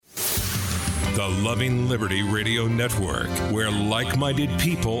The Loving Liberty Radio Network, where like-minded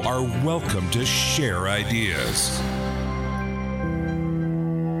people are welcome to share ideas.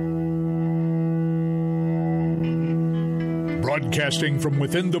 Broadcasting from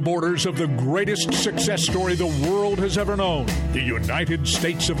within the borders of the greatest success story the world has ever known, the United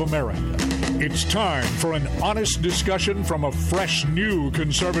States of America. It's time for an honest discussion from a fresh, new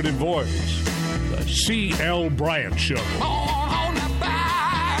conservative voice. The C.L. Bryant Show.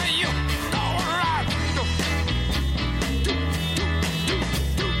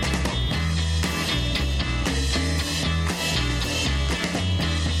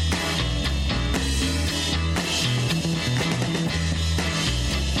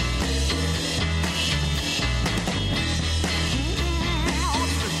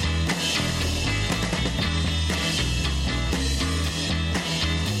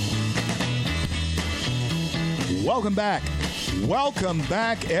 Welcome back. Welcome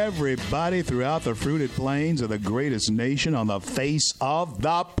back, everybody, throughout the fruited plains of the greatest nation on the face of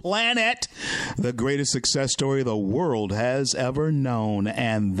the planet. The greatest success story the world has ever known,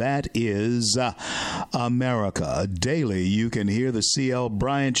 and that is America. Daily, you can hear the C.L.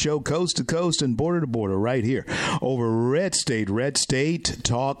 Bryant Show coast to coast and border to border right here over Red State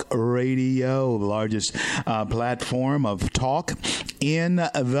Talk Radio, the largest platform of talk in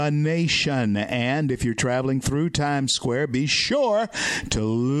the nation. And if you're traveling through Times Square, be sure to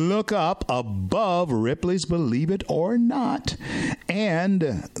look up above Ripley's Believe It or Not. And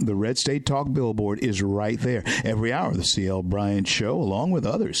the Red State Talk billboard is right there. Every hour, the C.L. Bryant Show, along with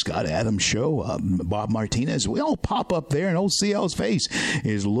others, Scott Adams Show, Bob Martinez, we all pop up there, and old C.L.'s face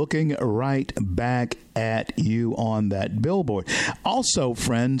is looking right back at you on that billboard. Also,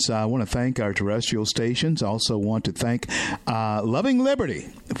 friends, I want to thank our terrestrial stations. I also want to thank Loving Liberty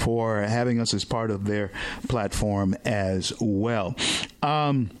for having us as part of their platform as well.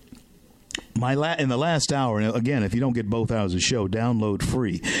 In the last hour, and again, if you don't get both hours of the show, download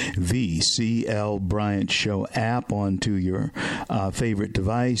free the C.L. Bryant Show app onto your favorite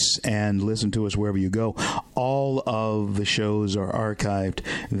device and listen to us wherever you go. All of the shows are archived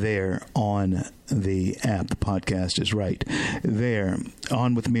there on the app. The podcast is right there.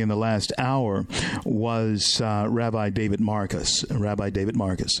 On with me in the last hour was Rabbi David Marcus. Rabbi David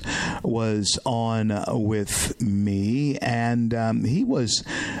Marcus was on with me, and he was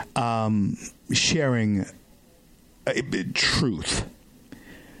sharing truth.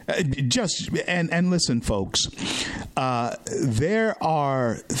 And listen, folks, there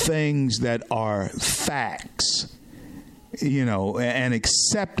are things that are facts, and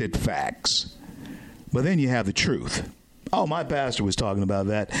accepted facts. But then you have the truth. Oh, my pastor was talking about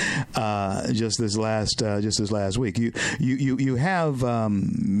that just this last week. You have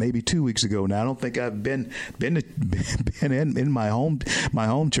maybe 2 weeks ago now. I don't think I've been in my home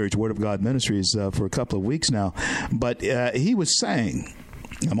church, Word of God Ministries, for a couple of weeks now. But he was saying,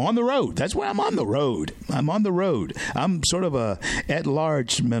 I'm on the road. That's why I'm on the road. I'm sort of a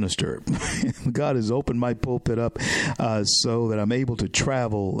at-large minister. God has opened my pulpit up so that I'm able to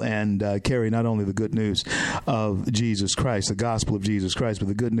travel and carry not only the good news of Jesus Christ, the gospel of Jesus Christ, but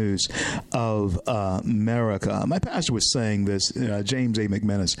the good news of America. My pastor was saying this, James A.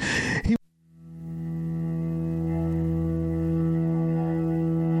 McManus.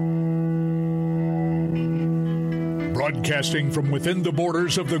 Broadcasting from within the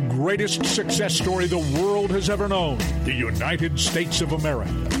borders of the greatest success story the world has ever known, the United States of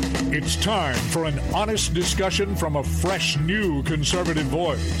America. It's time for an honest discussion from a fresh, new conservative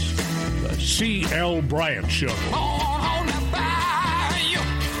voice. The C.L. Bryant Show.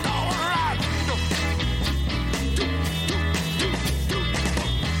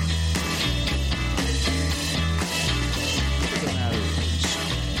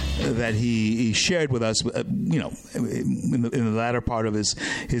 That he shared with us, in the latter part of his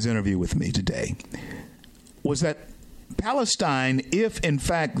interview with me today, was that Palestine, if in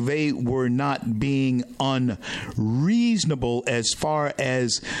fact they were not being unreasonable as far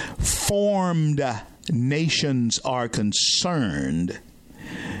as formed nations are concerned,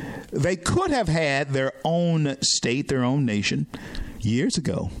 they could have had their own state, their own nation, years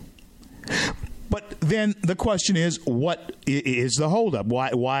ago. But then the question is, what is the holdup?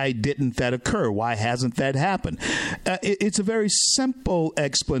 Why didn't that occur? Why hasn't that happened? It's a very simple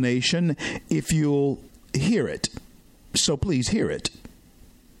explanation if you'll hear it. So please hear it.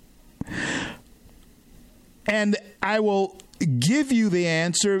 And I will give you the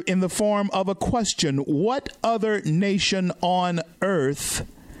answer in the form of a question. What other nation on earth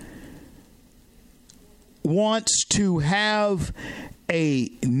wants to have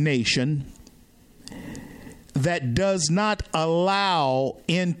a nation that does not allow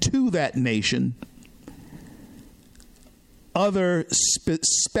into that nation other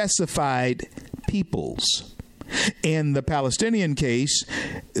specified peoples. In the Palestinian case,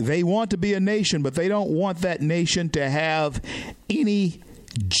 they want to be a nation, but they don't want that nation to have any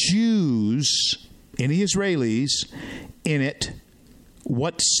Jews, any Israelis in it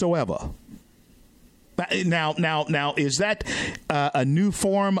whatsoever. Now, is that a new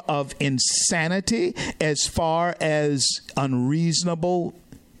form of insanity as far as unreasonableness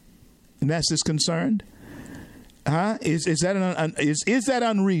is concerned? Is that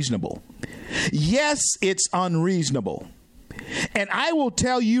unreasonable? Yes, it's unreasonable. And I will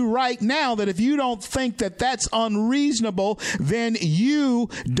tell you right now that if you don't think that that's unreasonable, then you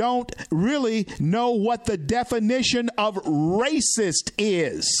don't really know what the definition of racist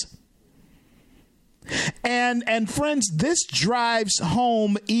is. And friends, this drives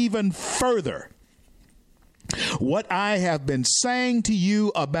home even further what I have been saying to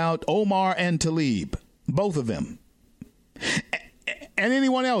you about Omar and Tlaib, both of them, and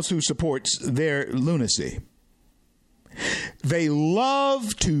anyone else who supports their lunacy. They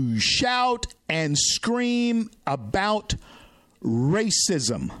love to shout and scream about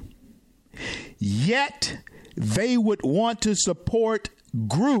racism, yet they would want to support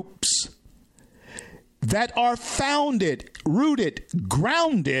groups that are founded, rooted,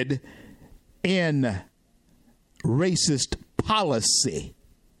 grounded in racist policy.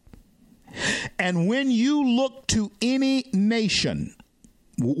 And when you look to any nation,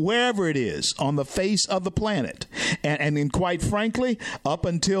 wherever it is on the face of the planet, and quite frankly, up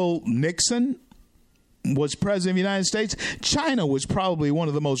until Nixon was president of the United States, China was probably one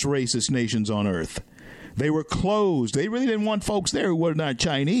of the most racist nations on earth. They were closed. They really didn't want folks there who were not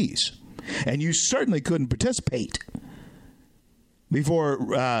Chinese. And you certainly couldn't participate before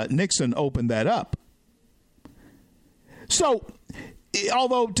Nixon opened that up. So,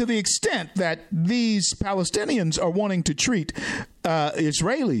 although to the extent that these Palestinians are wanting to treat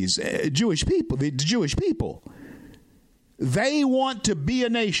Israelis, Jewish people, the Jewish people, they want to be a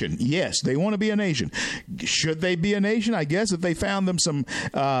nation. Yes, they want to be a nation. Should they be a nation? I guess if they found them some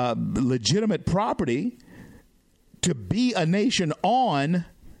legitimate property to be a nation on,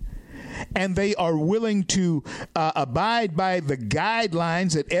 and they are willing to abide by the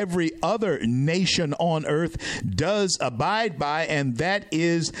guidelines that every other nation on earth does abide by, and that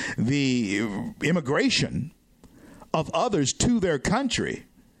is the immigration of others to their country,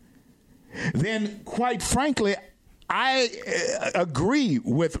 then quite frankly, I agree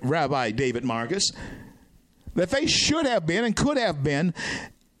with Rabbi David Marcus that they should have been and could have been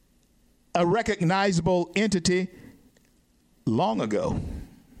a recognizable entity long ago.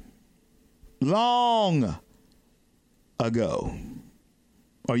 Long ago.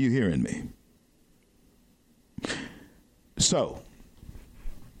 Are you hearing me? So,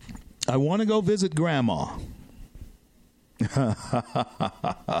 I want to go visit Grandma.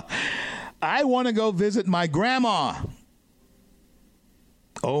 I want to go visit my grandma.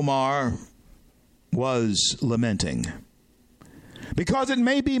 Omar was lamenting, because it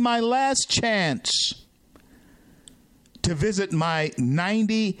may be my last chance to visit my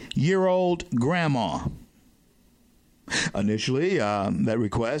 90-year-old grandma. Initially, that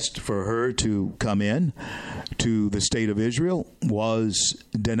request for her to come in to the state of Israel was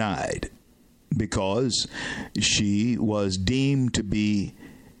denied because she was deemed to be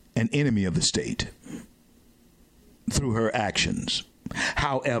an enemy of the state through her actions.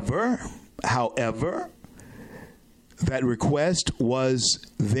 However, that request was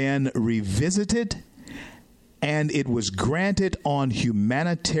then revisited, and it was granted on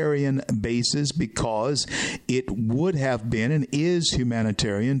humanitarian basis because it would have been and is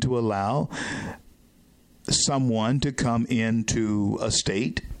humanitarian to allow someone to come into a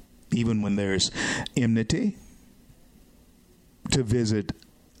state, even when there's enmity, to visit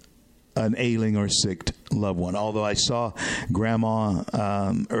an ailing or sick loved one. Although I saw Grandma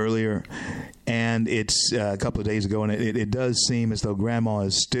earlier, and it's a couple of days ago, and it does seem as though Grandma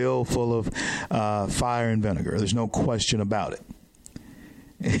is still full of fire and vinegar. There's no question about it.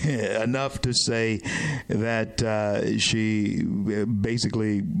 Enough to say that she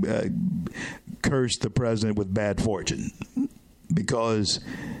basically cursed the president with bad fortune, because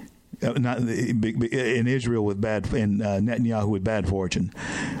not in Israel with bad, in Netanyahu with bad fortune,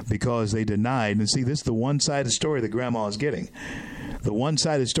 because they denied. And see, this is the one-sided story that Grandma is getting. The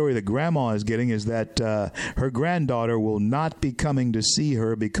one-sided story that Grandma is getting is that her granddaughter will not be coming to see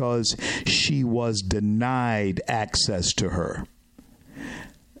her because she was denied access to her.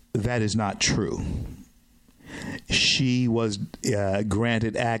 That is not true. she was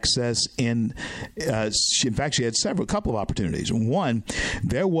granted access in fact, she had a couple of opportunities. One,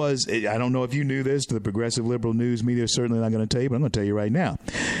 there was, I don't know if you knew this, the progressive liberal news media is certainly not going to tell you, but I'm going to tell you right now.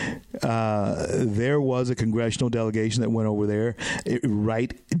 There was a congressional delegation that went over there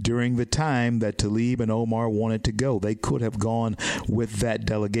right during the time that Tlaib and Omar wanted to go. They could have gone with that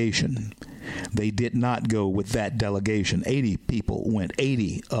delegation. They did not go with that delegation. 80 people went.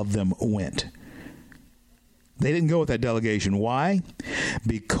 80 of them went. They didn't go with that delegation. Why?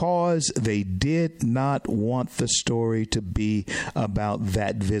 Because they did not want the story to be about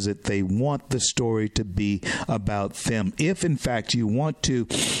that visit. They want the story to be about them. If, in fact, you want to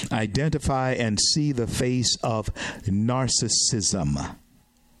identify and see the face of narcissism,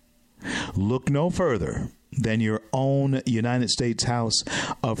 look no further than your own United States House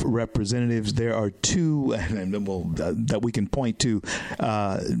of Representatives. There are two that we can point to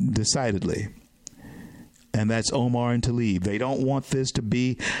decidedly. And that's Omar and Tlaib. They don't want this to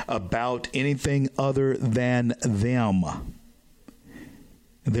be about anything other than them.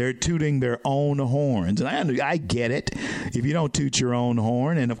 They're tooting their own horns. And I get it. If you don't toot your own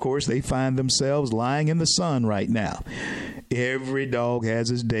horn, and of course they find themselves lying in the sun right now. Every dog has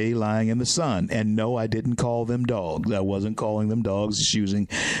his day lying in the sun. And no, I didn't call them dogs. I wasn't calling them dogs, using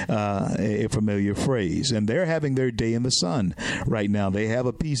a familiar phrase. And they're having their day in the sun right now. They have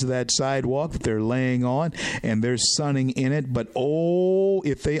a piece of that sidewalk that they're laying on, and they're sunning in it. But, oh,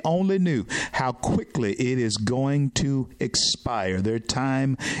 if they only knew how quickly it is going to expire. Their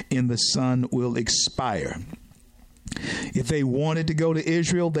time in the sun will expire. If they wanted to go to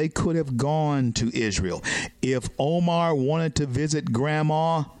Israel, they could have gone to Israel. If Omar wanted to visit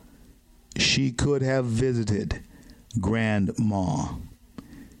Grandma, she could have visited Grandma.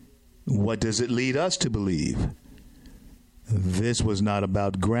 What does it lead us to believe? This was not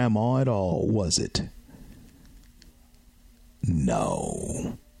about Grandma at all, was it?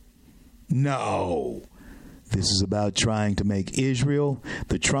 No. This is about trying to make Israel,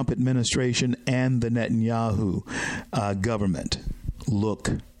 the Trump administration, and the Netanyahu government look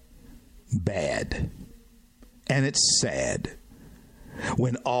bad. And it's sad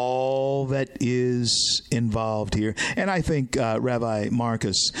when all that is involved here. And I think Rabbi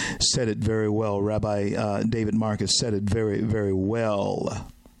Marcus said it very well. Rabbi David Marcus said it very, very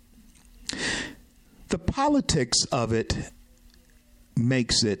well. The politics of it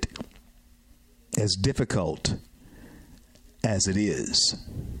makes it as difficult as it is.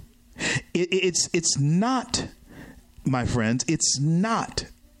 It's not, my friends, it's not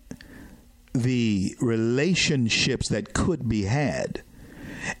the relationships that could be had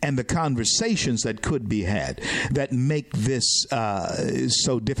and the conversations that could be had that make this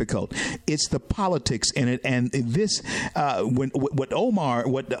so difficult. It's the politics in it, and this what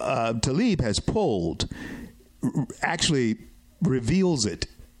Tlaib has pulled actually reveals it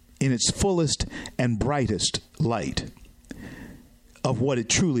in its fullest and brightest light of what it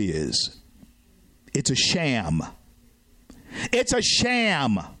truly is. It's a sham. It's a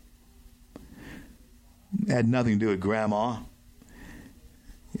sham. It had nothing to do with Grandma.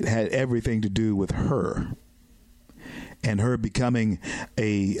 It had everything to do with her and her becoming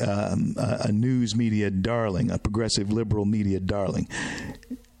a news media darling, a progressive liberal media darling.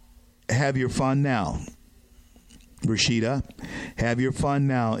 Have your fun now, Rashida. Have your fun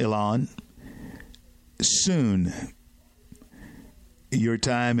now, Ilan. Soon, your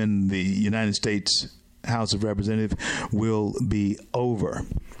time in the United States House of Representatives will be over.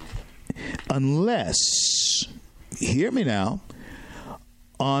 Unless, hear me now,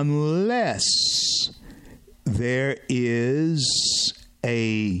 unless there is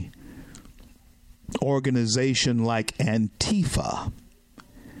a organization like Antifa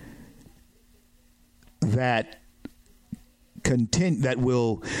that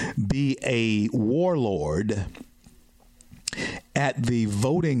will be a warlord at the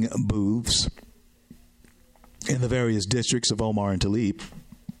voting booths in the various districts of Omar and Tlaib,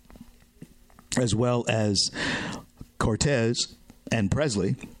 as well as Cortez and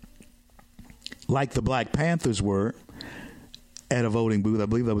Presley, like the Black Panthers were at a voting booth. I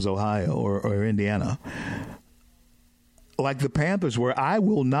believe that was Ohio or Indiana. Like the Panthers were, I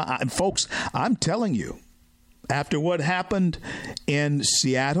will not, folks, I'm telling you, after what happened in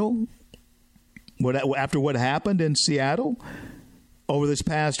Seattle, after what happened in Seattle over this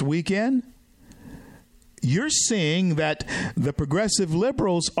past weekend, you're seeing that the progressive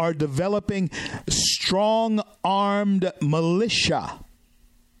liberals are developing strong-armed militia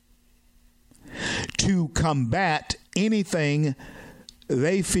to combat anything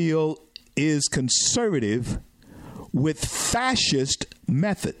they feel is conservative with fascist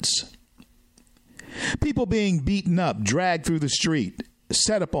methods. People being beaten up, dragged through the street,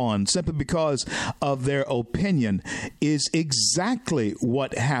 set upon simply because of their opinion is exactly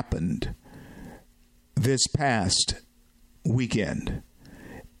what happened this past weekend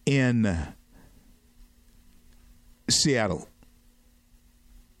in Seattle.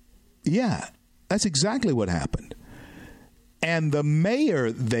 Yeah, that's exactly what happened. And the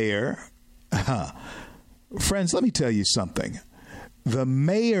mayor there, friends, let me tell you something. The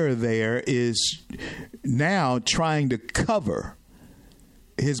mayor there is now trying to cover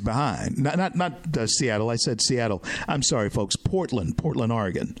his behind. Not Seattle. I said Seattle. I'm sorry, folks. Portland,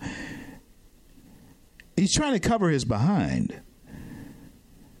 Oregon. He's trying to cover his behind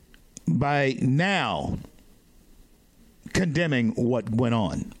by now condemning what went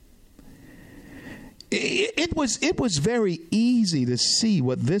on. It was very easy to see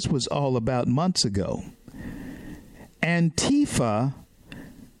what this was all about months ago. Antifa,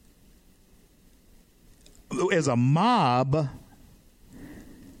 as a mob,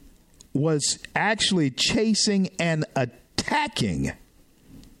 was actually chasing and attacking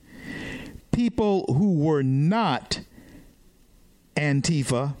people who were not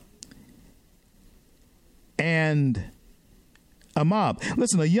Antifa and a mob.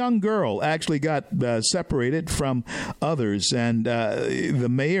 Listen, a young girl actually got separated from others, and the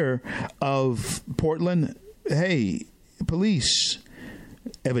mayor of Portland, hey, police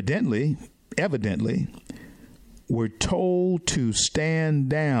evidently were told to stand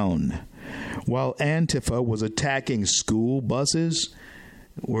down while Antifa was attacking school buses,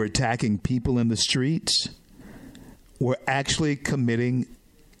 were attacking people in the streets, were actually committing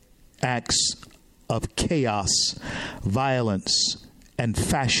acts of chaos, violence, and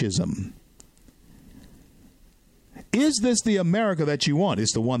fascism. Is this the America that you want?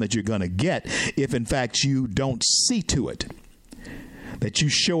 It's the one that you're going to get if, in fact, you don't see to it that you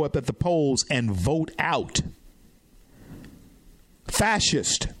show up at the polls and vote out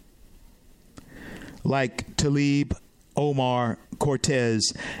fascist like Tlaib, Omar,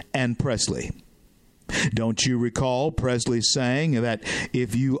 Cortez, and Presley. Don't you recall Presley saying that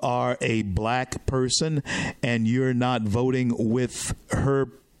if you are a black person and you're not voting with her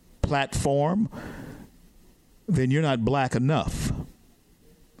platform, then you're not black enough.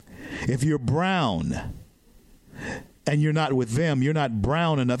 If you're brown and you're not with them, you're not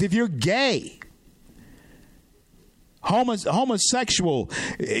brown enough. If you're gay, homosexual,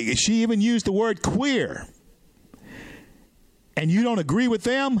 she even used the word queer, and you don't agree with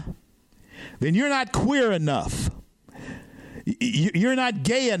them, then you're not queer enough. You're not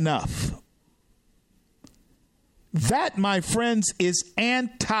gay enough. That, my friends, is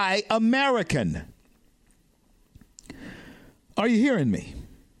anti-American. Are you hearing me?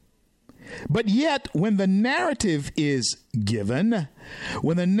 But yet, when the narrative is given,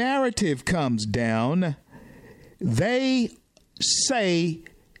 when the narrative comes down, they say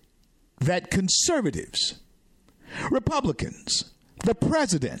that conservatives, Republicans, the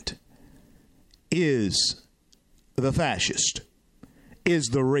president is the fascist, is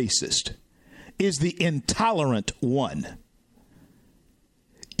the racist, is the intolerant one.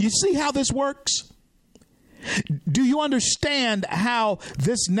 You see how this works? Do you understand how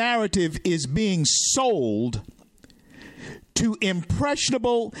this narrative is being sold to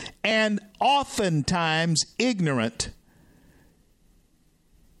impressionable and oftentimes ignorant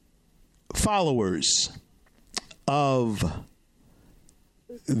followers of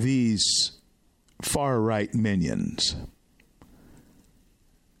these far-right minions?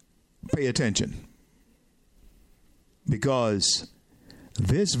 Pay attention, because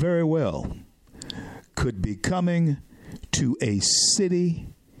this very well could be coming to a city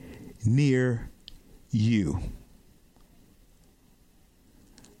near you.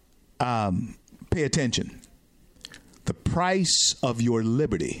 Pay attention. The price of your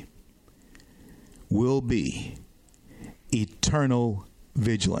liberty will be eternal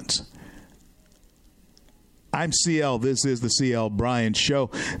vigilance. I'm CL. This is the CL Bryant Show.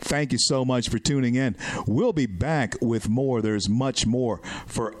 Thank you so much for tuning in. We'll be back with more. There's much more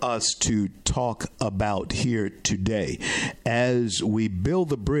for us to talk about here today as we build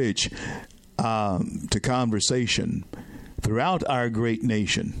the bridge to conversation throughout our great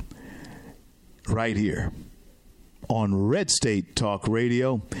nation, right here on Red State Talk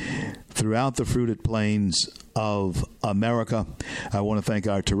Radio, throughout the fruited plains of America. I want to thank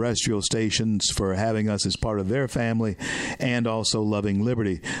our terrestrial stations for having us as part of their family, and also Loving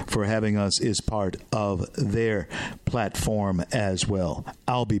Liberty for having us as part of their platform as well.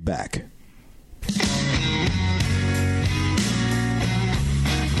 I'll be back.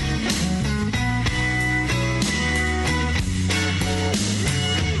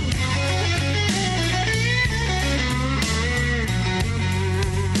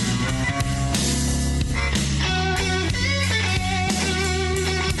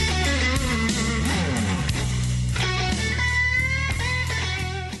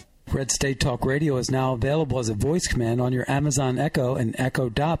 Red State Talk Radio is now available as a voice command on your Amazon Echo and Echo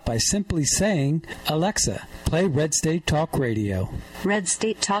Dot by simply saying, Alexa, play Red State Talk Radio. Red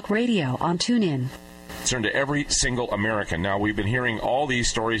State Talk Radio on TuneIn. Concern to every single American. Now, we've been hearing all these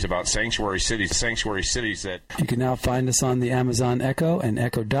stories about sanctuary cities that... You can now find us on the Amazon Echo and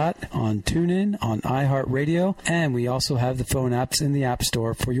Echo Dot, on TuneIn, on iHeartRadio, and we also have the phone apps in the App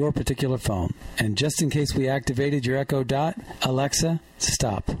Store for your particular phone. And just in case we activated your Echo Dot, Alexa,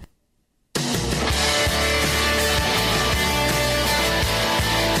 stop.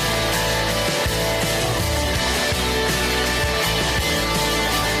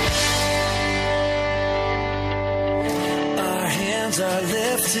 Are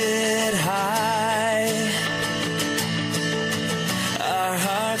lifted high. Our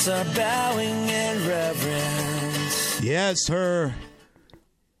hearts are bowing in reverence. Yes, her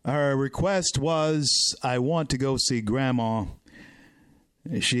request was, I want to go see Grandma.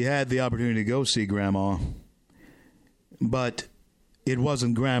 She had the opportunity to go see Grandma, but it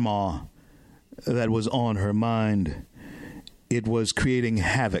wasn't Grandma that was on her mind. It was creating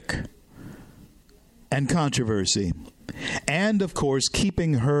havoc and controversy. And, of course,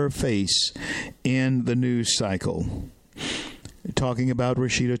 keeping her face in the news cycle. Talking about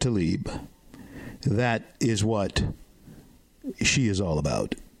Rashida Tlaib. That is what she is all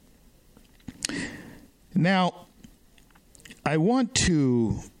about. Now, I want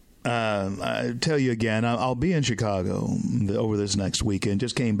to tell you again, I'll be in Chicago over this next weekend.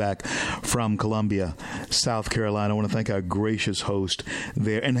 Just came back from Columbia, South Carolina. I want to thank our gracious host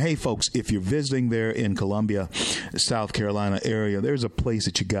there. And hey, folks, if you're visiting there in Columbia, South Carolina area, there's a place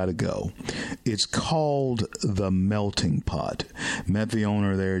that you got to go. It's called The Melting Pot. Met the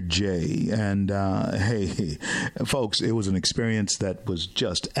owner there, Jay. And hey, folks, it was an experience that was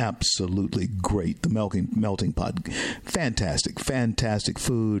just absolutely great. The Melting Pot. Fantastic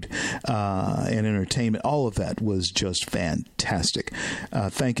food. And entertainment, all of that was just fantastic.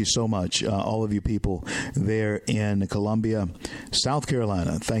 Thank you so much, all of you people there in Columbia, South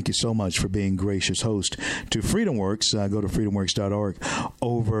Carolina. Thank you so much for being gracious host to FreedomWorks. Go to freedomworks.org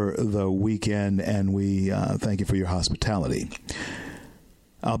over the weekend, and we thank you for your hospitality.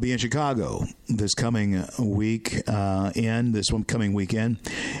 I'll be in Chicago this coming weekend,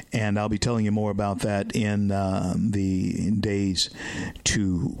 and I'll be telling you more about that in the days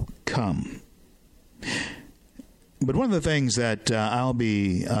to come. But one of the things that I'll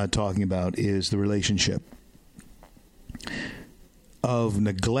be talking about is the relationship of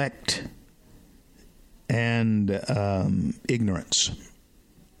neglect and ignorance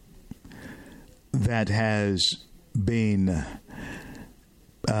that has been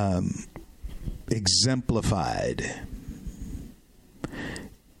exemplified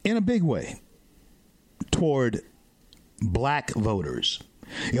in a big way toward black voters.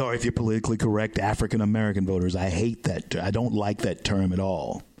 Or if you're politically correct, African American voters. I hate that. I don't like that term at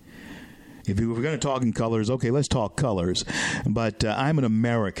all. If we're going to talk in colors, okay, let's talk colors. But I'm an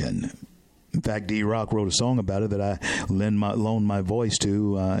American. In fact, D-Rock wrote a song about it that I loaned my voice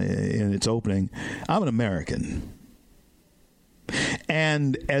to in its opening. I'm an American.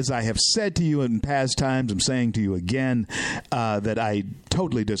 And as I have said to you in past times, I'm saying to you again that I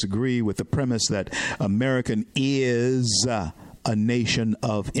totally disagree with the premise that American is a nation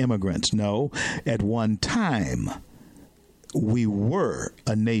of immigrants. No, at one time, we were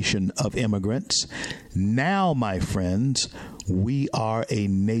a nation of immigrants. Now, my friends, we are a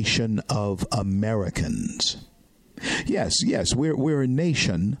nation of Americans. Yes, we're a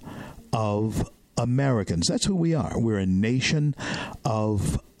nation of Americans. That's who we are. We're a nation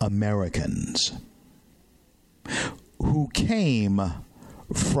of Americans who came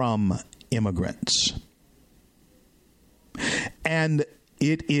from immigrants. And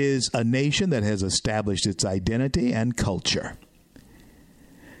it is a nation that has established its identity and culture.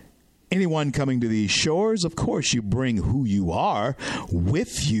 Anyone coming to these shores, of course, you bring who you are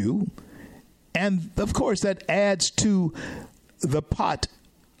with you. And, of course, that adds to the pot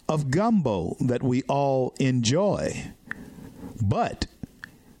of gumbo that we all enjoy. But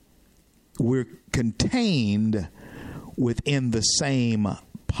we're contained within the same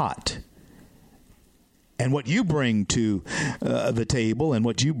pot. And what you bring to the table and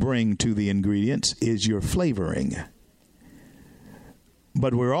what you bring to the ingredients is your flavoring.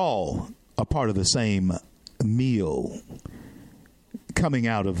 But we're all a part of the same meal coming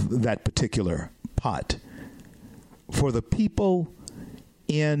out of that particular pot. For the people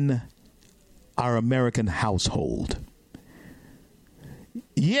in our American household.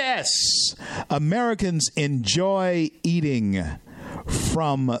 Yes, Americans enjoy eating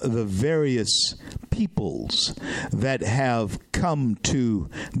from the various peoples that have come to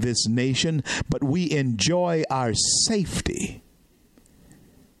this nation, but we enjoy our safety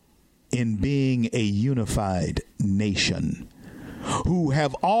in being a unified nation who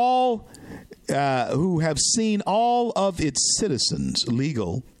have seen all of its citizens,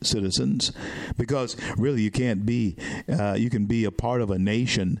 legal citizens, because really you can be a part of a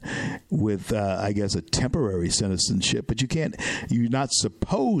nation with, I guess, a temporary citizenship, but you're not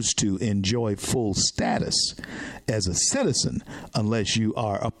supposed to enjoy full status as a citizen unless you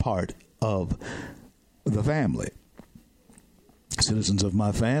are a part of the family. Citizens of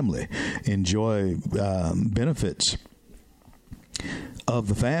my family enjoy benefits of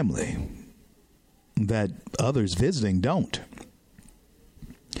the family that others visiting don't.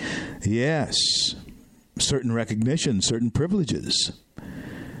 Yes, certain recognition, certain privileges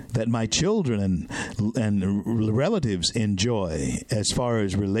that my children and relatives enjoy as far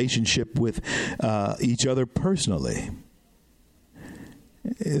as relationship with each other personally,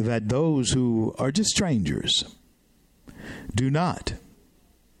 that those who are just strangers do not.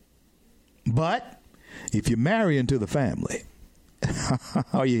 But if you marry into the family,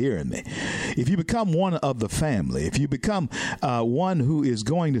 are you hearing me? If you become one of the family, if you become one who is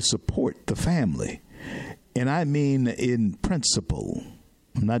going to support the family, and I mean in principle,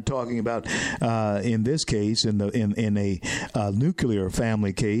 I'm not talking about in this case in a nuclear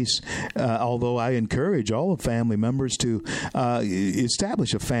family case, although I encourage all of family members to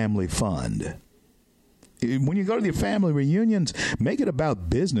establish a family fund. When you go to your family reunions, make it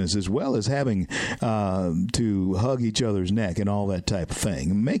about business as well as having to hug each other's neck and all that type of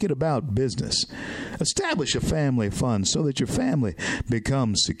thing. Make it about business. Establish a family fund so that your family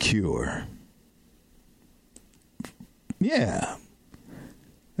becomes secure. Yeah.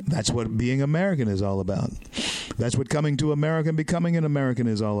 That's what being American is all about. That's what coming to America and becoming an American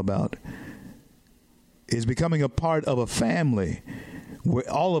is all about. Is becoming a part of a family where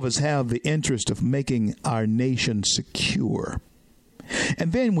all of us have the interest of making our nation secure.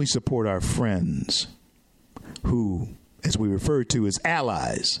 And then we support our friends who, as we refer to as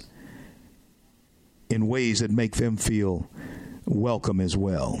allies, in ways that make them feel welcome as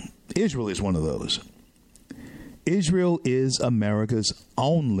well. Israel is one of those. Israel is America's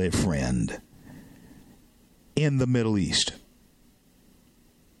only friend in the Middle East.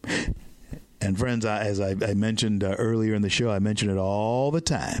 And friends, as I mentioned earlier in the show, I mention it all the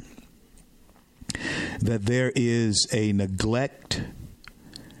time, that there is a neglect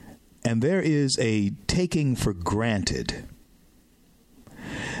and there is a taking for granted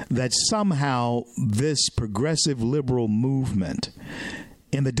that somehow this progressive liberal movement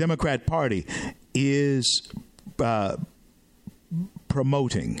in the Democrat Party is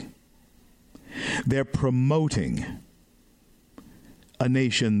promoting. They're promoting a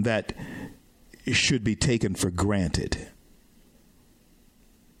nation that should be taken for granted.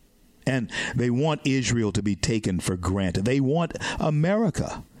 And they want Israel to be taken for granted. They want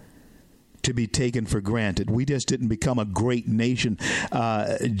America to be taken for granted. We just didn't become a great nation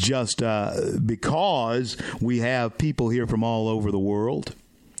just because we have people here from all over the world.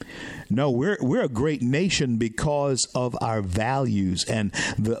 No, we're a great nation because of our values and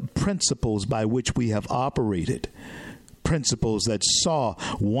the principles by which we have operated. Principles that saw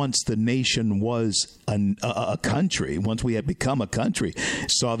once the nation was a country, once we had become a country,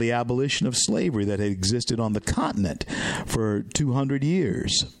 saw the abolition of slavery that had existed on the continent for 200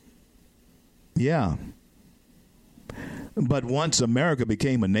 years. Yeah. But once America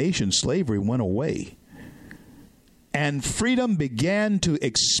became a nation, slavery went away. And freedom began to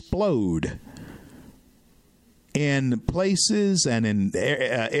explode in places and in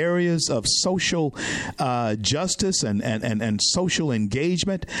areas of social justice and social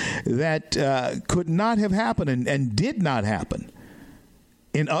engagement that could not have happened and did not happen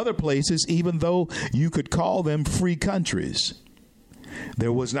in other places, even though you could call them free countries.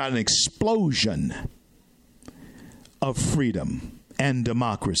 There was not an explosion of freedom and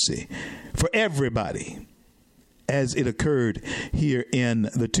democracy for everybody as it occurred here in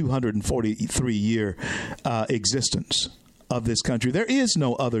the 243-year existence of this country. There is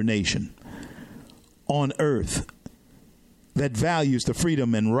no other nation on earth that values the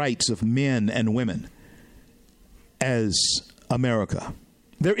freedom and rights of men and women as America.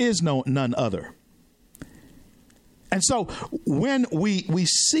 There is none other. And so when we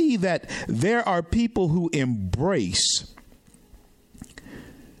see that there are people who embrace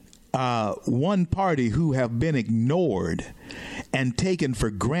one party who have been ignored and taken for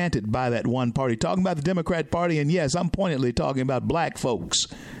granted by that one party, talking about the Democrat Party, and yes, I'm pointedly talking about black folks,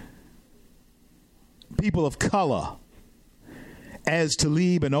 people of color, as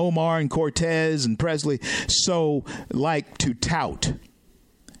Talib and Omar and Cortez and Presley so like to tout.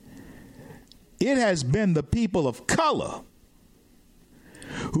 It has been the people of color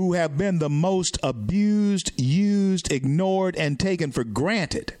who have been the most abused, used, ignored, and taken for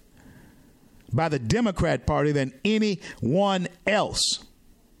granted by the Democrat Party than anyone else.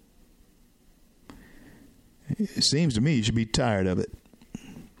 It seems to me you should be tired of it.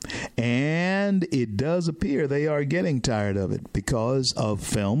 And it does appear they are getting tired of it because of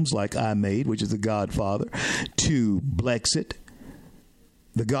films like I Made, which is The Godfather, to Blexit,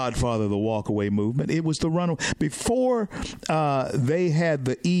 The Godfather of the Walkaway Movement. It was the runaway. Before they had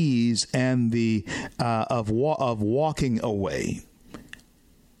the ease and the of walking away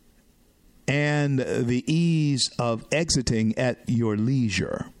and the ease of exiting at your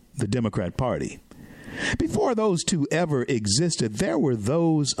leisure, the Democrat Party. Before those two ever existed, there were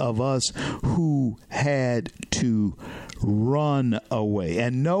those of us who had to run away.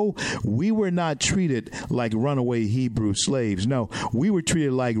 And no, we were not treated like runaway Hebrew slaves. No, we were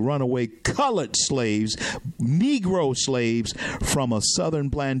treated like runaway colored slaves, Negro slaves from a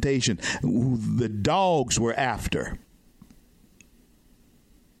southern plantation who the dogs were after.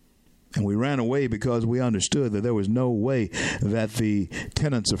 And we ran away because we understood that there was no way that the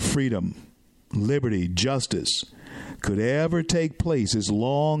tenets of freedom, liberty, justice could ever take place as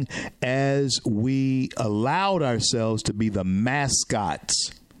long as we allowed ourselves to be the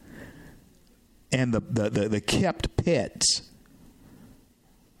mascots and the kept pets.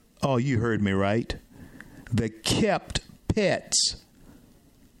 Oh, you heard me right. The kept pets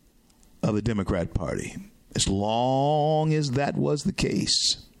of the Democrat Party. As long as that was the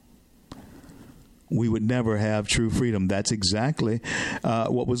case, we would never have true freedom. That's exactly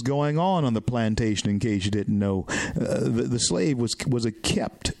what was going on the plantation, in case you didn't know. The slave was a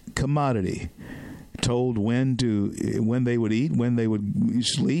kept commodity, told when they would eat, when they would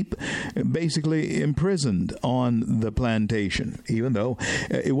sleep, basically imprisoned on the plantation, even though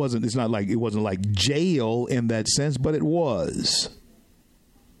it wasn't like jail in that sense, but it was.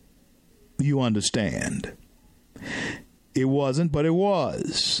 You understand. It wasn't, but it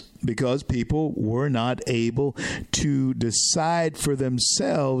was, because people were not able to decide for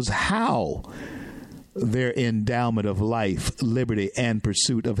themselves how their endowment of life, liberty, and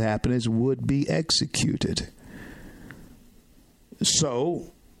pursuit of happiness would be executed.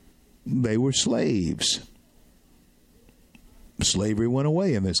 So they were slaves. Slavery went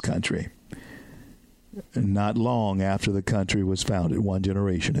away in this country. Not long after the country was founded, one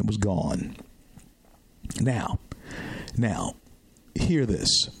generation, it was gone. Now, hear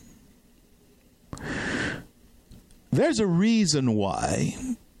this. There's a reason why,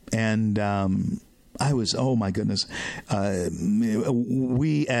 and oh my goodness,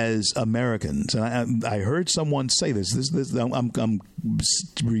 we as Americans, and I heard someone say this. I'm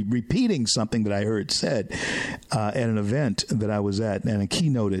repeating something that I heard said at an event that I was at, and a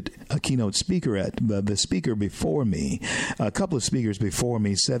keynote speaker at. The speaker before me, a couple of speakers before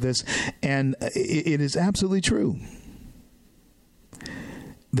me said this, and it is absolutely true.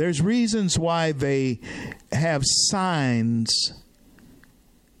 There's reasons why they have signs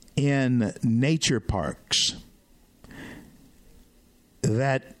in nature parks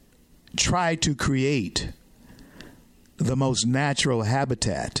that try to create the most natural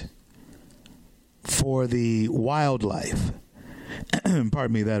habitat for the wildlife,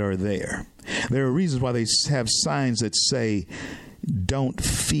 pardon me, that are there. There are reasons why they have signs that say, don't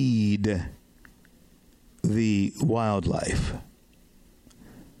feed the wildlife.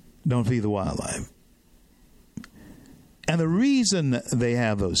 Don't feed the wildlife. And the reason they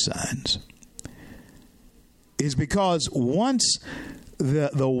have those signs is because once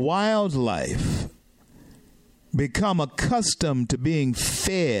the wildlife become accustomed to being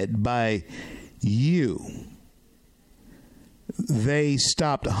fed by you, they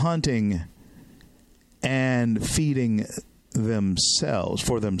stopped hunting and feeding themselves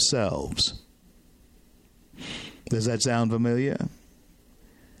for themselves. Does that sound familiar?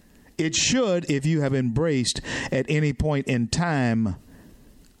 It should, if you have embraced at any point in time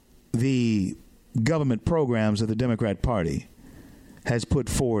the government programs that the Democrat Party has put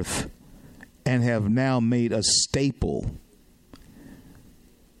forth and have now made a staple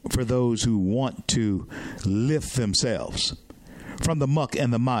for those who want to lift themselves from the muck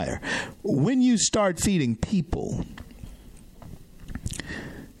and the mire. When you start feeding people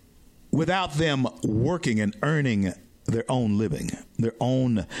without them working and earning their own living, their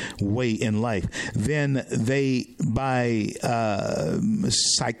own way in life, then they, by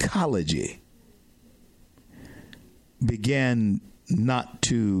psychology, begin not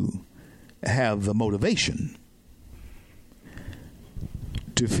to have the motivation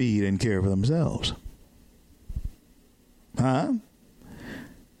to feed and care for themselves. Huh?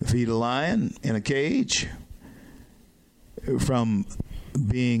 Feed a lion in a cage from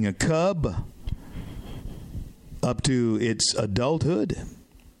being a cub up to its adulthood.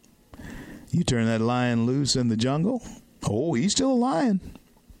 You turn that lion loose in the jungle. Oh, he's still a lion.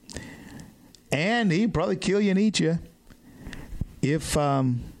 And he'd probably kill you and eat you if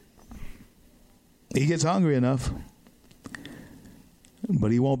he gets hungry enough.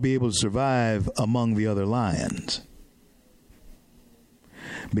 But he won't be able to survive among the other lions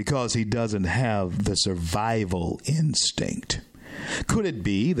because he doesn't have the survival instinct. Could it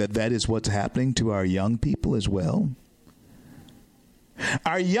be that that is what's happening to our young people as well?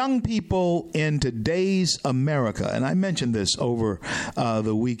 Our young people in today's America, and I mentioned this over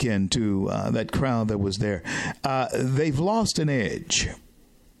the weekend to that crowd that was there, they've lost an edge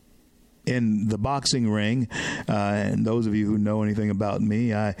in the boxing ring. And those of you who know anything about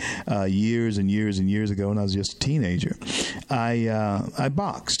me, years and years and years ago when I was just a teenager, I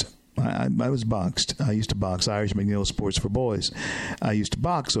boxed. I was boxed. I used to box Irish McNeil Sports for Boys. I used to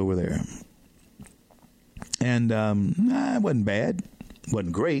box over there. And I wasn't bad.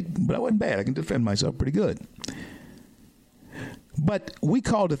 Wasn't great, but I wasn't bad. I can defend myself pretty good. But we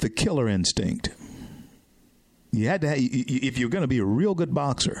called it the killer instinct. You had to have, if you're going to be a real good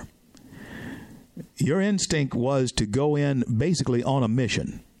boxer, your instinct was to go in basically on a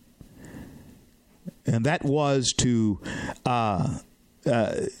mission. And that was to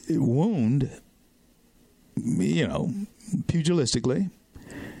wound, pugilistically,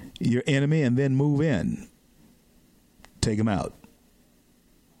 your enemy and then move in. Take him out.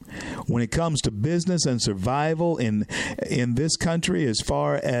 When it comes to business and survival in this country, as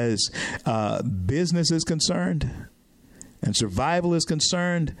far as business is concerned and survival is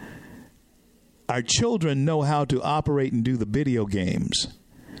concerned, our children know how to operate and do the video games.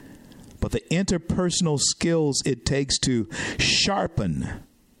 But the interpersonal skills it takes to sharpen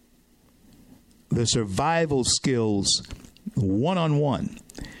the survival skills one-on-one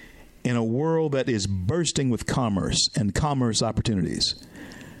in a world that is bursting with commerce and commerce opportunities.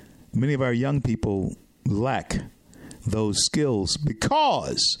 Many of our young people lack those skills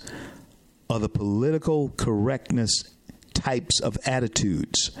because of the political correctness types of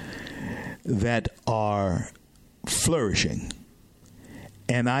attitudes that are flourishing.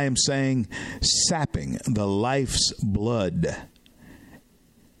 And I am saying sapping the life's blood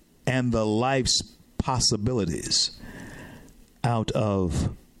and the life's possibilities out of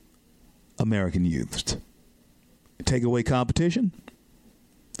American youth. Take away competition,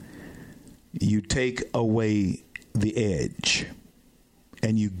 you take away the edge,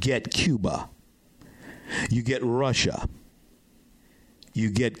 and you get Cuba, you get Russia, you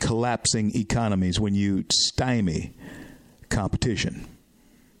get collapsing economies when you stymie competition.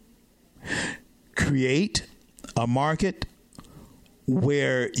 Create a market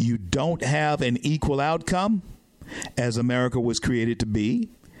where you don't have an equal outcome, as America was created to be.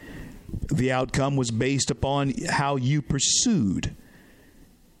 The outcome was based upon how you pursued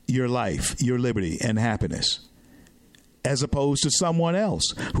your life, your liberty, and happiness, as opposed to someone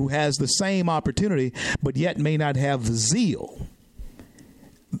else who has the same opportunity but yet may not have the zeal,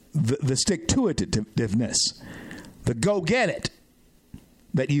 the stick-to-itiveness, the go-get-it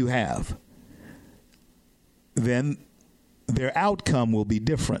that you have. Then their outcome will be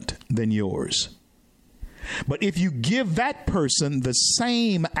different than yours. But if you give that person the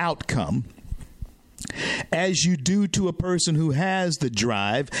same outcome as you do to a person who has the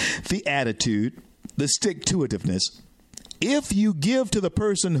drive, the attitude, the stick-to-itiveness, if you give to the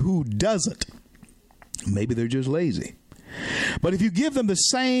person who doesn't, maybe they're just lazy. But if you give them the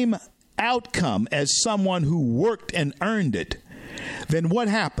same outcome as someone who worked and earned it, then what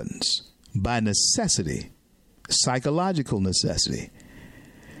happens? By necessity, psychological necessity,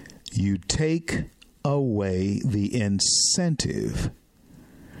 you take away the incentive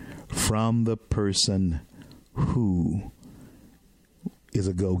from the person who is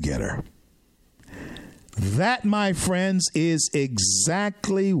a go-getter. That, my friends, is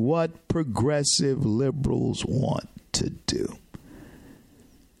exactly what progressive liberals want to do.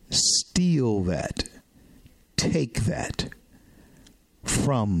 Steal that. Take that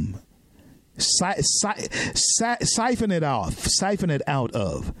from, siphon it out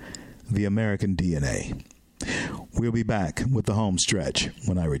of the American DNA. We'll be back with the home stretch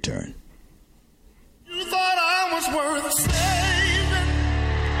when I return. You thought I was worth saving,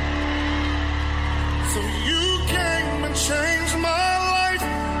 so you came and changed my life.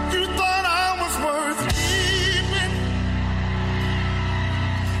 You thought I was worth keeping,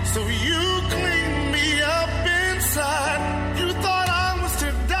 so you cleaned me up inside. You thought I was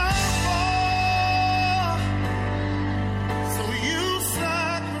to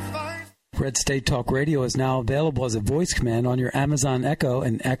Red State Talk Radio is now available as a voice command on your Amazon Echo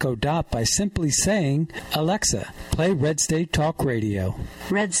and Echo Dot by simply saying, Alexa, play Red State Talk Radio.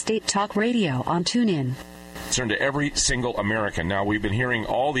 Red State Talk Radio on TuneIn. Concern to every single American. Now, we've been hearing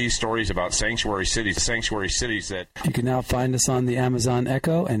all these stories about sanctuary cities that... You can now find us on the Amazon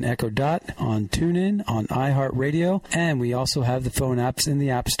Echo and Echo Dot, on TuneIn, on iHeartRadio, and we also have the phone apps in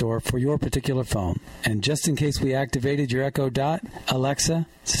the App Store for your particular phone. And just in case we activated your Echo Dot, Alexa,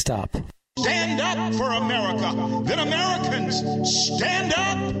 stop. Stand up for America. Then Americans, stand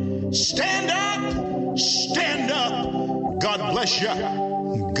up, stand up, stand up. God bless you.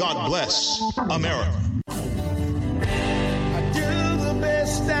 God bless America.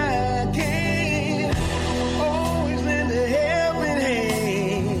 Best I can, always lend a helping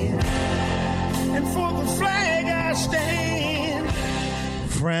hand, and for the flag I stand.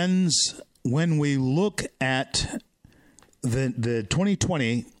 Friends, when we look at the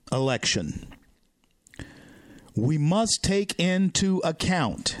 2020 election, we must take into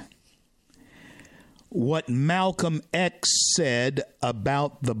account what Malcolm X said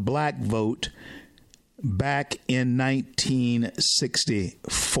about the black vote back in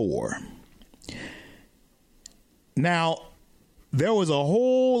 1964. Now, there was a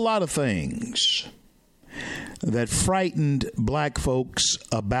whole lot of things that frightened black folks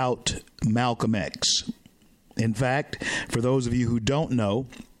about Malcolm X. In fact, for those of you who don't know,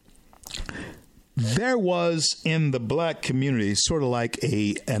 there was in the black community sort of like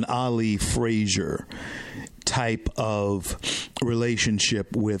an Ali Frazier type of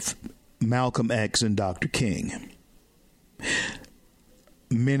relationship with Malcolm X and Dr. King.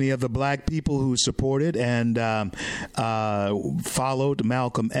 Many of the black people who supported and followed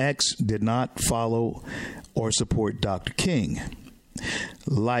Malcolm X did not follow or support Dr. King.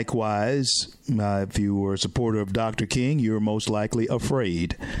 Likewise, if you were a supporter of Dr. King, you were most likely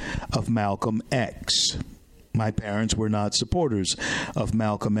afraid of Malcolm X. My parents were not supporters of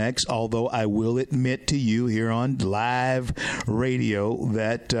Malcolm X, although I will admit to you here on live radio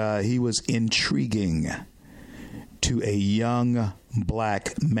that he was intriguing to a young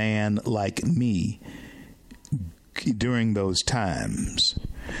black man like me during those times.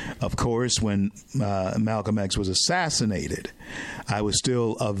 Of course, when Malcolm X was assassinated, I was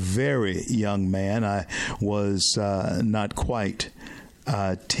still a very young man. I was not quite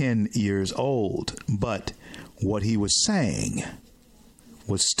 10 years old, but what he was saying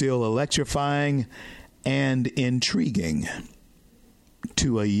was still electrifying and intriguing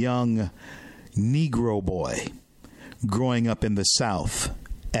to a young Negro boy growing up in the South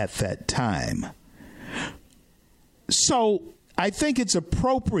at that time. So I think it's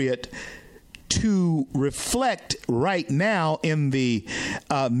appropriate to reflect right now in the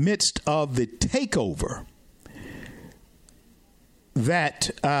midst of the takeover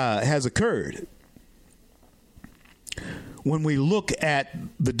that has occurred. When we look at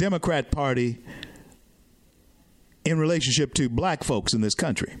the Democrat Party in relationship to black folks in this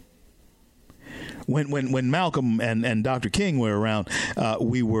country. When Malcolm and Dr. King were around,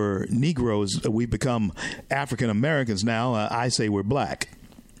 we were Negroes. We've become African Americans now. I say we're black,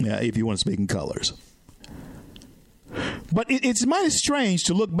 if you want to speak in colors. But it's mighty strange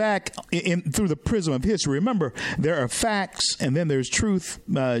to look back through the prism of history. Remember, there are facts and then there's truth.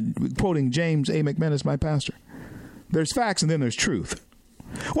 Quoting James A. McManus, my pastor. There's facts and then there's truth.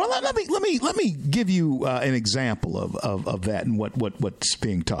 Well, let me give you an example of that and what's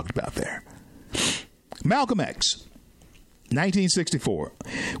being talked about there. Malcolm X, 1964,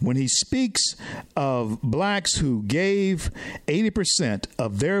 when he speaks of blacks who gave 80%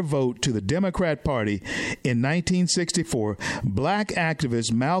 of their vote to the Democrat Party in 1964, black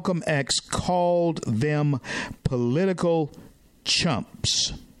activist Malcolm X called them political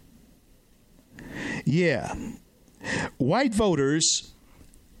chumps. Yeah. White voters,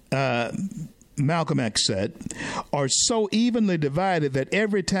 Malcolm X said, are so evenly divided that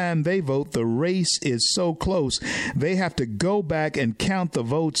every time they vote, the race is so close, they have to go back and count the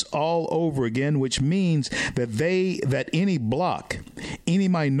votes all over again, which means that any bloc, any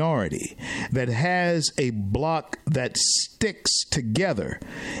minority that has a bloc that sticks together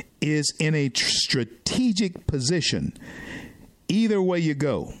is in a strategic position. Either way you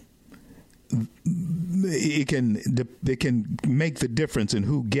go, it can make the difference in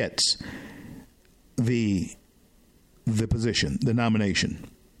who gets the position, the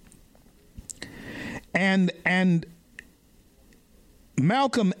nomination. And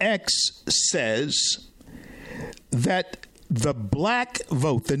Malcolm X says that the black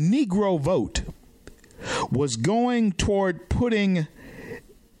vote, the Negro vote, was going toward putting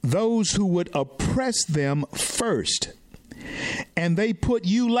those who would oppress them first. And they put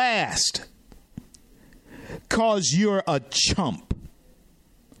you last. 'cause you're a chump,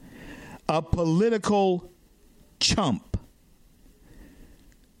 a political chump.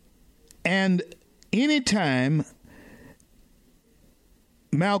 And anytime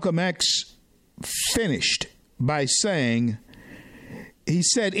Malcolm X finished by saying, he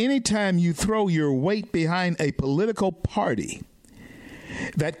said, anytime you throw your weight behind a political party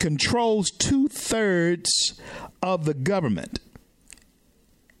that controls 2/3 of the government,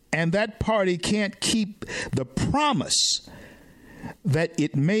 and that party can't keep the promise that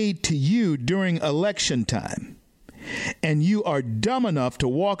it made to you during election time, and you are dumb enough to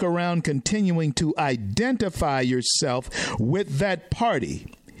walk around continuing to identify yourself with that party,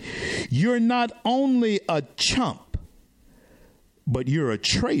 you're not only a chump, but you're a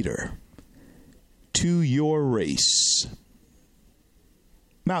traitor to your race.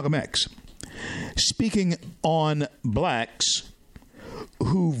 Malcolm X, speaking on blacks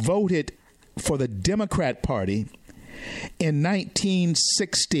who voted for the Democrat Party in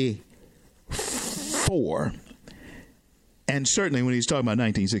 1964, and certainly when he's talking about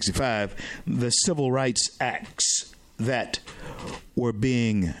 1965, the civil rights acts that were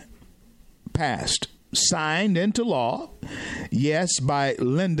being passed, signed into law, yes, by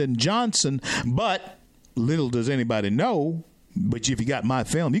Lyndon Johnson, but little does anybody know. But if you got my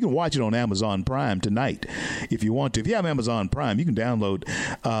film, you can watch it on Amazon Prime tonight if you want to. If you have Amazon Prime, you can download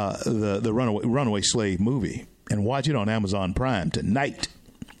the Runaway Slave movie and watch it on Amazon Prime tonight.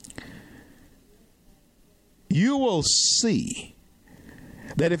 You will see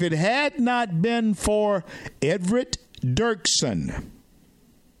that if it had not been for Everett Dirksen,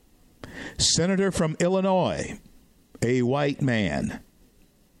 senator from Illinois, a white man,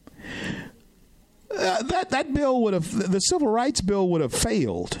 that bill would have, the civil rights bill would have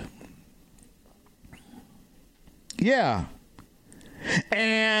failed. Yeah.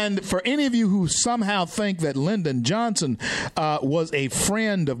 And for any of you who somehow think that Lyndon Johnson was a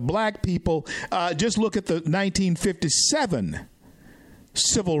friend of black people, just look at the 1957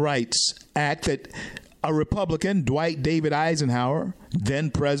 Civil Rights Act that a Republican, Dwight David Eisenhower,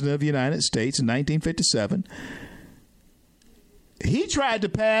 then President of the United States in 1957, he tried to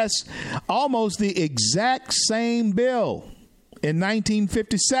pass almost the exact same bill in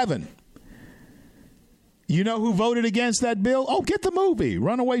 1957. You know who voted against that bill? Oh, get the movie,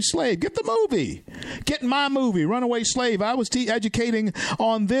 Runaway Slave. Get the movie. Get my movie, Runaway Slave. I was educating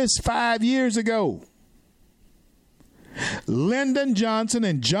on this 5 years ago. Lyndon Johnson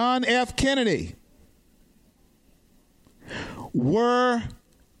and John F. Kennedy were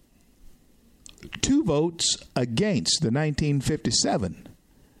 2 votes against the 1957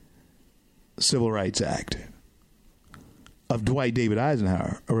 Civil Rights Act of Dwight David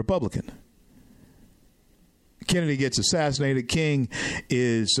Eisenhower, a Republican. Kennedy gets assassinated. King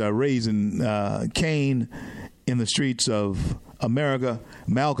is raising Cain in the streets of America.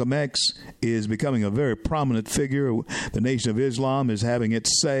 Malcolm X is becoming a very prominent figure. The Nation of Islam is having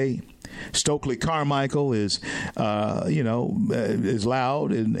its say. Stokely Carmichael is loud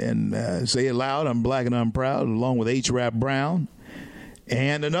and say it loud. I'm black and I'm proud, along with H. Rap Brown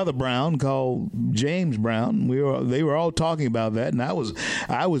and another Brown called James Brown. They were all talking about that, and I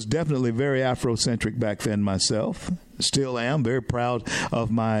was definitely very Afrocentric back then myself. Still am very proud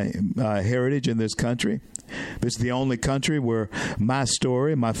of my heritage in this country. This is the only country where my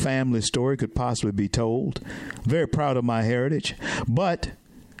story, my family story, could possibly be told. Very proud of my heritage, but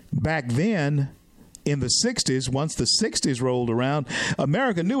back then, in the 60s, once the 60s rolled around,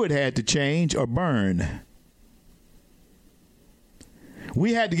 America knew it had to change or burn.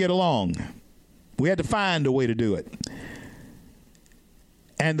 We had to get along. We had to find a way to do it.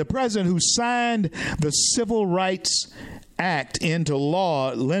 And the president who signed the Civil Rights Act into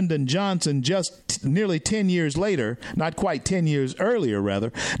law, Lyndon Johnson, just nearly 10 years later, not quite 10 years earlier,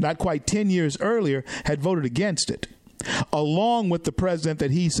 had voted against it, along with the president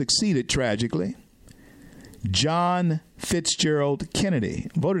that he succeeded tragically, John Fitzgerald Kennedy,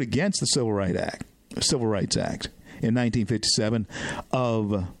 voted against the Civil Rights Act in 1957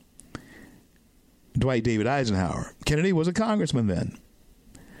 of Dwight David Eisenhower. Kennedy was a congressman then.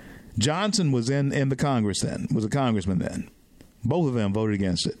 Johnson was in the Congress then, was a congressman then. Both of them voted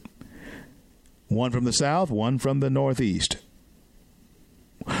against it. One from the South, one from the Northeast.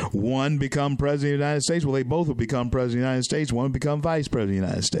 One become president of the United States. Well, they both would become president of the United States. One would become vice president of the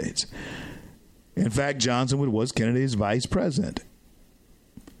United States. In fact, Johnson was Kennedy's vice president.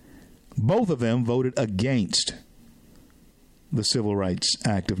 Both of them voted against the Civil Rights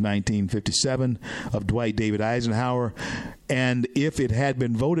Act of 1957 of Dwight David Eisenhower. And if it had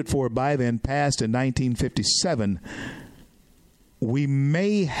been voted for by then, passed in 1957, we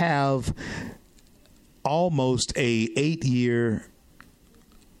may have almost a 8-year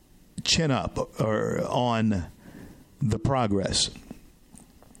chin up or on the progress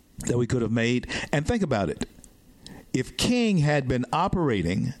that we could have made. And think about it. If King had been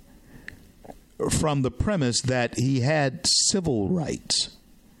operating from the premise that he had civil rights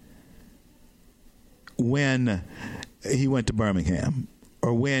when he went to Birmingham,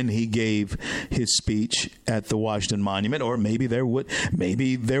 or when he gave his speech at the Washington Monument, or maybe there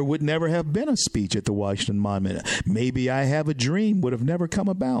would never have been a speech at the Washington Monument. Maybe I Have a Dream would have never come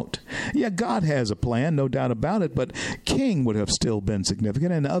about. Yeah, God has a plan, no doubt about it, but King would have still been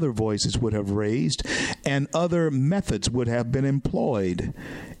significant, and other voices would have raised, and other methods would have been employed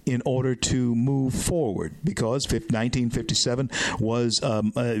in order to move forward, because 1957 was,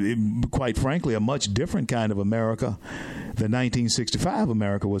 quite frankly, a much different kind of America than 1965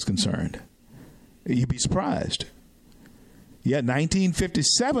 America was concerned. You'd be surprised. Yet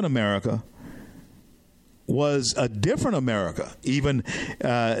 1957 America was a different America, even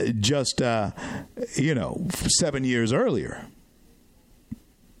just 7 years earlier.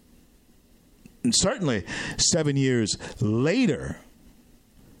 And certainly 7 years later,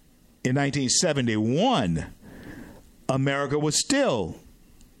 in 1971, America was still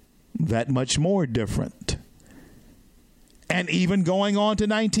that much more different. And even going on to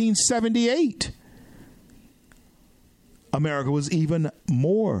 1978, America was even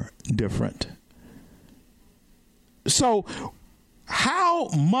more different. So how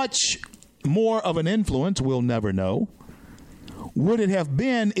much more of an influence, we'll never know, would it have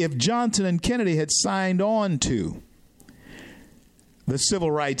been if Johnson and Kennedy had signed on to the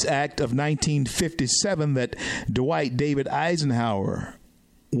Civil Rights Act of 1957 that Dwight David Eisenhower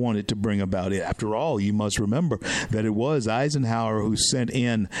wanted to bring about? It. After all, you must remember that it was Eisenhower who sent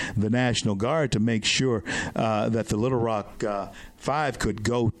in the National Guard to make sure that the Little Rock Five could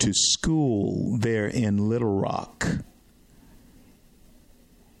go to school there in Little Rock.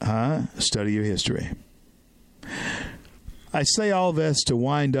 Study your history. I say all this to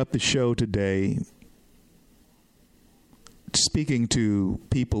wind up the show today, speaking to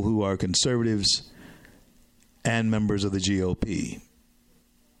people who are conservatives and members of the GOP.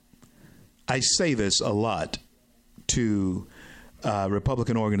 I say this a lot to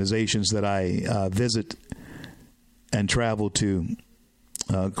Republican organizations that I visit and travel to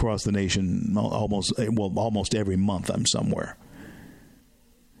across the nation almost every month. I'm somewhere.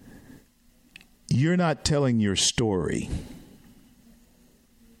 You're not telling your story.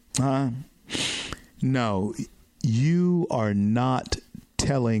 No, you are not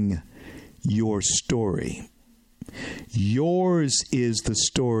telling your story. Yours is the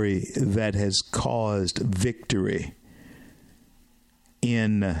story that has caused victory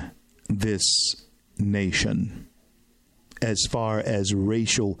in this nation as far as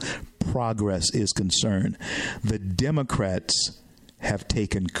racial progress is concerned. The Democrats have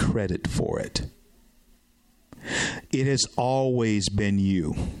taken credit for it. It has always been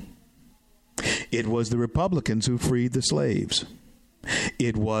you. It was the Republicans who freed the slaves.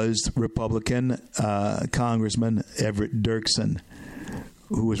 It was Republican Congressman Everett Dirksen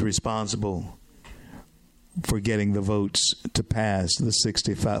who was responsible for getting the votes to pass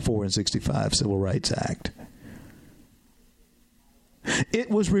the 4 and 65 Civil Rights Act.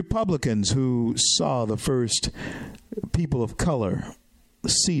 It was Republicans who saw the first people of color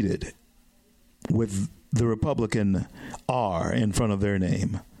seated with the Republican R in front of their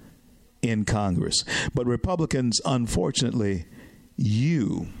name in Congress. But Republicans, unfortunately,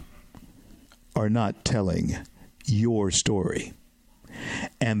 you are not telling your story.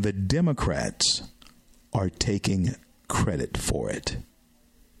 And the Democrats are taking credit for it.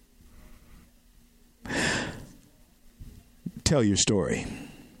 Tell your story.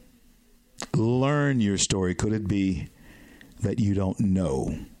 Learn your story. Could it be that you don't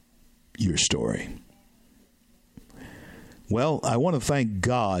know your story? Well, I want to thank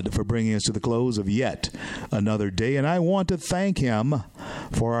God for bringing us to the close of yet another day, and I want to thank Him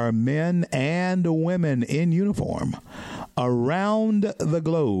for our men and women in uniform around the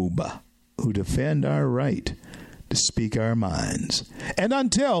globe who defend our right to speak our minds. And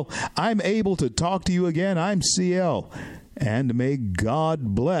until I'm able to talk to you again, I'm CL, and may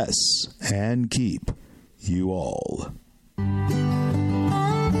God bless and keep you all.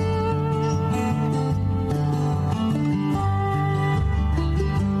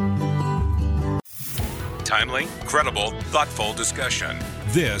 Timely, credible, thoughtful discussion.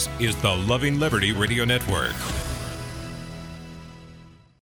 This is the Loving Liberty Radio Network.